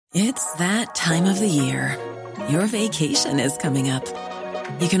It's that time of the year. Your vacation is coming up.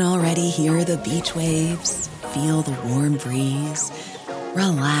 You can already hear the beach waves, feel the warm breeze,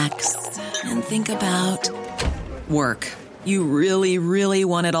 relax, and think about work. You really, really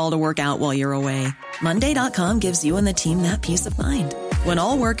want it all to work out while you're away. Monday.com gives you and the team that peace of mind. When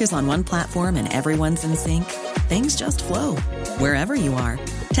all work is on one platform and everyone's in sync, things just flow. Wherever you are,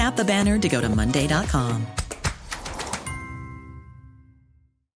 tap the banner to go to Monday.com.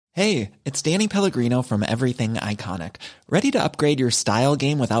 Hey, it's Danny Pellegrino from Everything Iconic. Ready to upgrade your style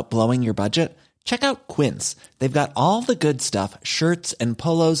game without blowing your budget? Check out Quince. They've got all the good stuff, shirts and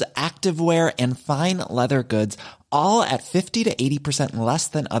polos, activewear, and fine leather goods, all at 50 to 80% less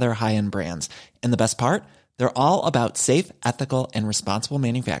than other high-end brands. And the best part? They're all about safe, ethical, and responsible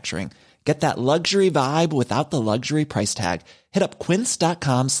manufacturing. Get that luxury vibe without the luxury price tag. Hit up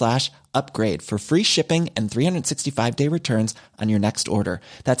quince.com/upgrade for free shipping and 365-day returns on your next order.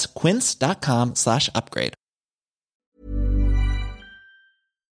 That's quince.com/upgrade.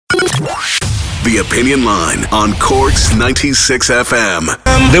 The Opinion Line on Cork's 96 FM.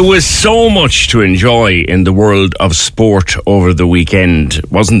 There was so much to enjoy in the world of sport over the weekend,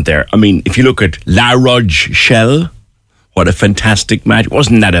 wasn't there? I mean, if you look at La Rochelle, what a fantastic match.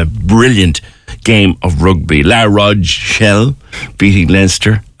 Wasn't that a brilliant game of rugby? La Rochelle beating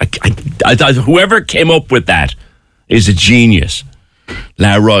Leinster. I thought whoever came up with that is a genius.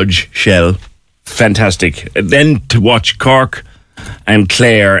 La Rochelle, fantastic. Then to watch Cork and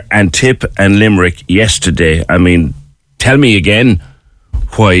Clare and Tip and Limerick yesterday. I mean, tell me again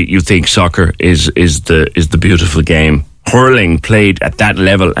why you think soccer is the beautiful game. Hurling played at that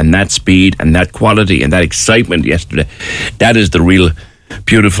level and that speed and that quality and that excitement yesterday. That is the real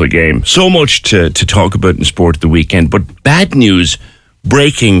beautiful game. So much to talk about in sport the weekend, but bad news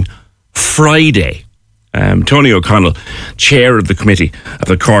breaking Friday. Tony O'Connell, chair of the committee of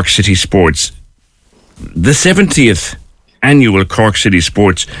the Cork City Sports, the 70th annual Cork City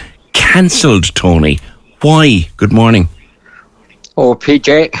Sports cancelled, Tony. Why? Good morning. Oh,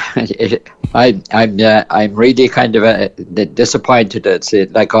 PJ, I'm really kind of disappointed. It's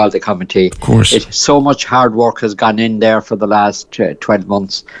like all the committee. Of course. So much hard work has gone in there for the last 12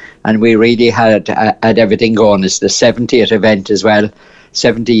 months, and we really had everything going. It's the 70th event as well,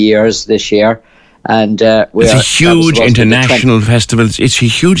 70 years this year. And it's a huge international festival. It's a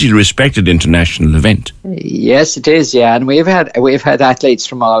hugely respected international event. Yes, it is. Yeah, and we've had athletes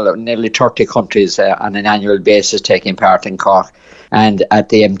from nearly 30 countries on an annual basis taking part in Cork and at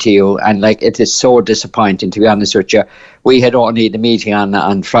the MTU. And it is so disappointing, to be honest with you. We had only the meeting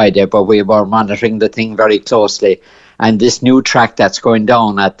on Friday, but we were monitoring the thing very closely. And this new track that's going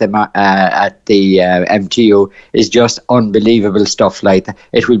down at the MTU is just unbelievable stuff. Like,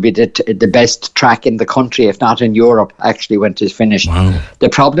 it will be the best track in the country, if not in Europe, actually, when it is finished. Wow. The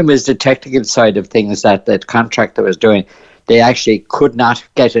problem is the technical side of things that the contractor was doing. They actually could not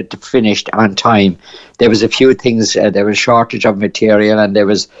get it finished on time. There was a few things, there was shortage of material, and there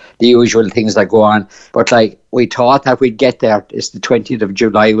was the usual things that go on. But we thought that we'd get there. It's the 20th of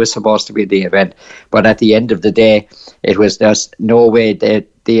July was supposed to be the event. But at the end of the day, it was just no way that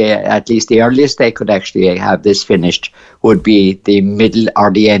at least the earliest they could actually have this finished would be the middle or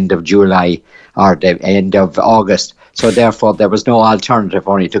the end of July or the end of August. So therefore, there was no alternative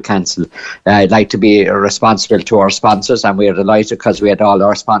only to cancel. I'd like to be responsible to our sponsors, and we are delighted because we had all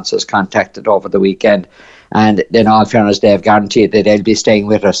our sponsors contacted over the weekend. And in all fairness, they have guaranteed that they'll be staying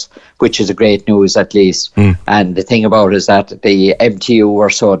with us, which is a great news at least. And the thing about it is that the MTU were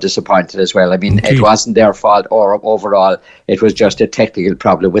so disappointed as well. I mean, It wasn't their fault or overall. It was just a technical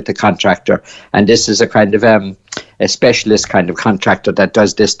problem with the contractor. And this is a kind of a specialist kind of contractor that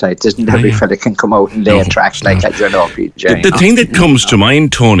does this type. It isn't every fella can come out and lay a track like that, PJ. The thing that comes to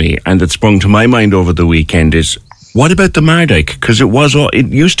mind, Tony, and that sprung to my mind over the weekend is, what about the Mardyke? Because it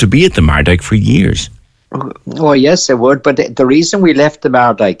used to be at the Mardyke for years. Oh, yes, it would. But the reason we left the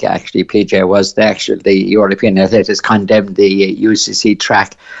Mardyke, actually, PJ, was the European Athletics condemned the UCC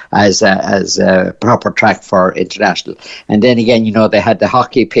track as a proper track for international. And then again, they had the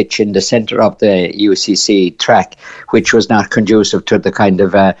hockey pitch in the centre of the UCC track, which was not conducive to the kind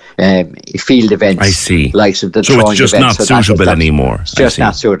of field events. I see. Likes of the so throwing it's just events. not suitable anymore. It's just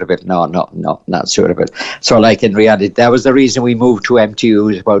not suitable. No, not suitable. So in reality, that was the reason we moved to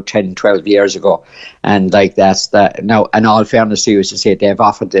MTU about 10, 12 years ago. And that's that. Now, in all fairness to UCC, they've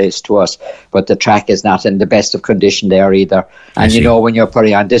offered this to us, but the track is not in the best of condition there either. And when you're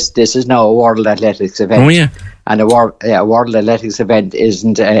putting on this is now a World Athletics event. Oh, yeah. And a World Athletics event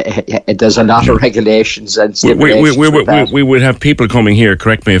isn't. There's a lot of regulations and stipulations. We would have people coming here.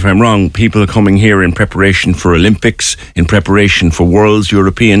 Correct me if I'm wrong. People coming here in preparation for Olympics, in preparation for Worlds,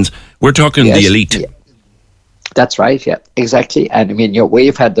 Europeans. We're talking the elite. Yeah. That's right, yeah, exactly. And I mean,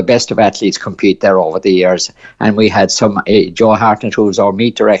 we've had the best of athletes compete there over the years. And we had some, Joe Hartnett, who's our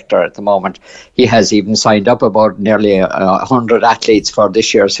meet director at the moment, he has even signed up about nearly 100 athletes for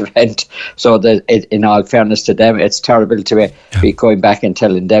this year's event. So that in all fairness to them, it's terrible to be going back and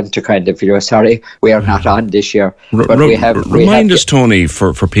telling them to kind of, sorry, we are not on this year. But remind us, Tony,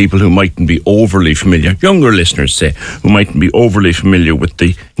 for people who mightn't be overly familiar, younger listeners say, who mightn't be overly familiar with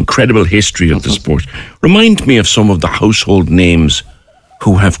the incredible history of the sport. Remind me of some of the household names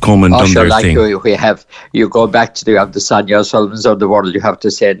who have come and done their thing. You go back to the Sonia O'Sullivans of the world, you have to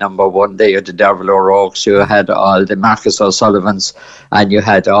say number one there, you had the Derval O'Rourke's, you had all the Marcus O'Sullivans, and you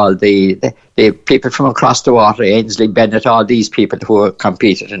had all the people from across the water, Ainsley Bennett, all these people who have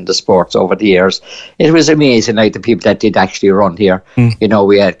competed in the sports over the years. It was amazing, like the people that did actually run here.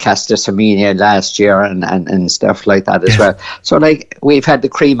 We had Casta Semenya last year and stuff like that as well. So like we've had the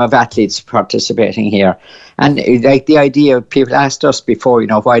cream of athletes participating here. And like the idea, people asked us before,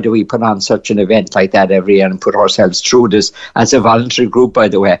 why do we put on such an event like that every year and put ourselves through this as a voluntary group, by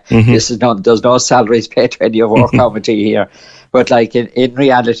the way. There's no salaries paid to any of our committee here. But like in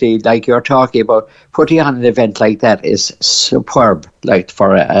reality, like you're talking about, putting on an event like that is superb, like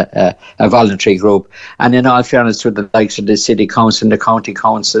for a voluntary group. And in all fairness to the likes of the City Council and the County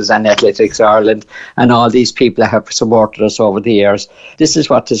Councils and Athletics Ireland and all these people that have supported us over the years, this is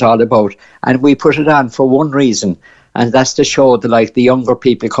what it's all about. And we put it on for one reason, and that's to show the younger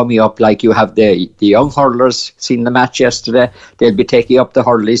people coming up. Like you have the young hurlers, seen the match yesterday, they'll be taking up the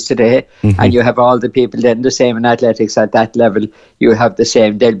hurleys today. And you have all the people then the same in athletics at that level. You have the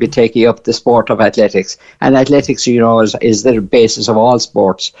same, they'll be taking up the sport of athletics. And athletics, is the basis of all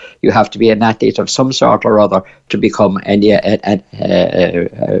sports. You have to be an athlete of some sort or other to become a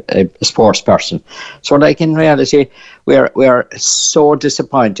sports person. So like in reality, we're so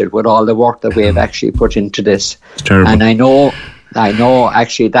disappointed with all the work that we have actually put into this. It's terrible. And I know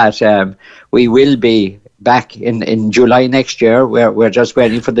actually that we will be back in July next year. We're just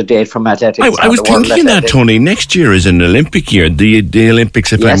waiting for the date from athletics. I was thinking that, Tony, next year is an Olympic year. The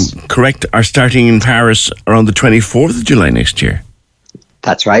Olympics, if I'm correct, are starting in Paris around the 24th of July next year.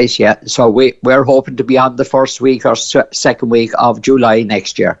 That's right, yeah. So we're hoping to be on the first week or second week of July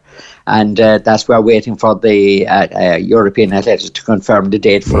next year. And that's where we're waiting for the European Athletics to confirm the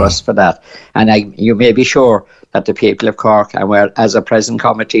date for us for that. And you may be sure that the people of Cork, and we're, as a present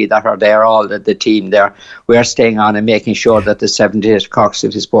committee that are there, all the team there, we're staying on and making sure that the 78th Cork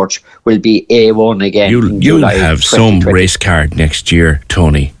City Sports will be A1 again. You'll have some race card next year,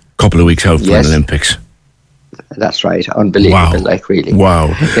 Tony. A couple of weeks out from the Olympics. That's right, unbelievable! Wow. Really.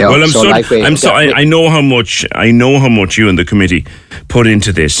 Wow. I know how much you and the committee put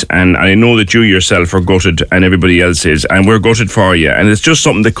into this, and I know that you yourself are gutted, and everybody else is, and we're gutted for you. And it's just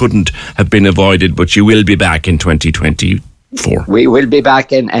something that couldn't have been avoided. But you will be back in 2024. We will be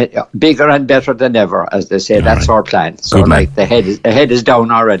back in bigger and better than ever, as they say. That's our plan. So the head is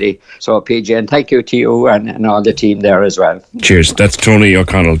down already. So PJ, and thank you to you and all the team there as well. Cheers. That's Tony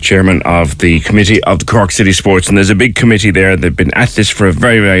O'Connell, chairman of the committee of the Cork City Sports, and there's a big committee there. They've been at this for a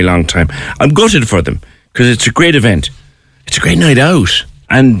very, very long time. I'm gutted for them because it's a great event. It's a great night out,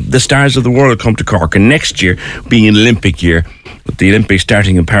 and the stars of the world come to Cork. And next year being an Olympic year, with the Olympics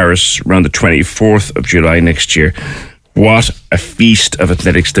starting in Paris around the 24th of July next year. What a feast of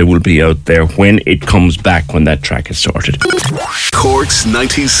athletics there will be out there when it comes back, when that track is sorted. Cork's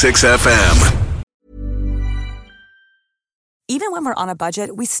 96 FM. Even when we're on a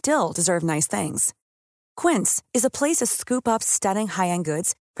budget, we still deserve nice things. Quince is a place to scoop up stunning high-end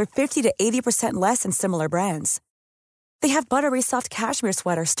goods for 50 to 80% less than similar brands. They have buttery soft cashmere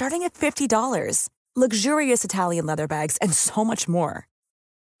sweaters starting at $50, luxurious Italian leather bags, and so much more.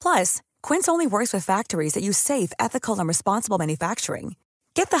 Plus, Quince only works with factories that use safe, ethical, and responsible manufacturing.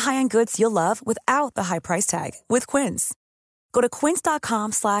 Get the high-end goods you'll love without the high price tag with Quince. Go to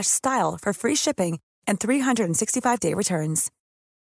quince.com/style for free shipping and 365-day returns.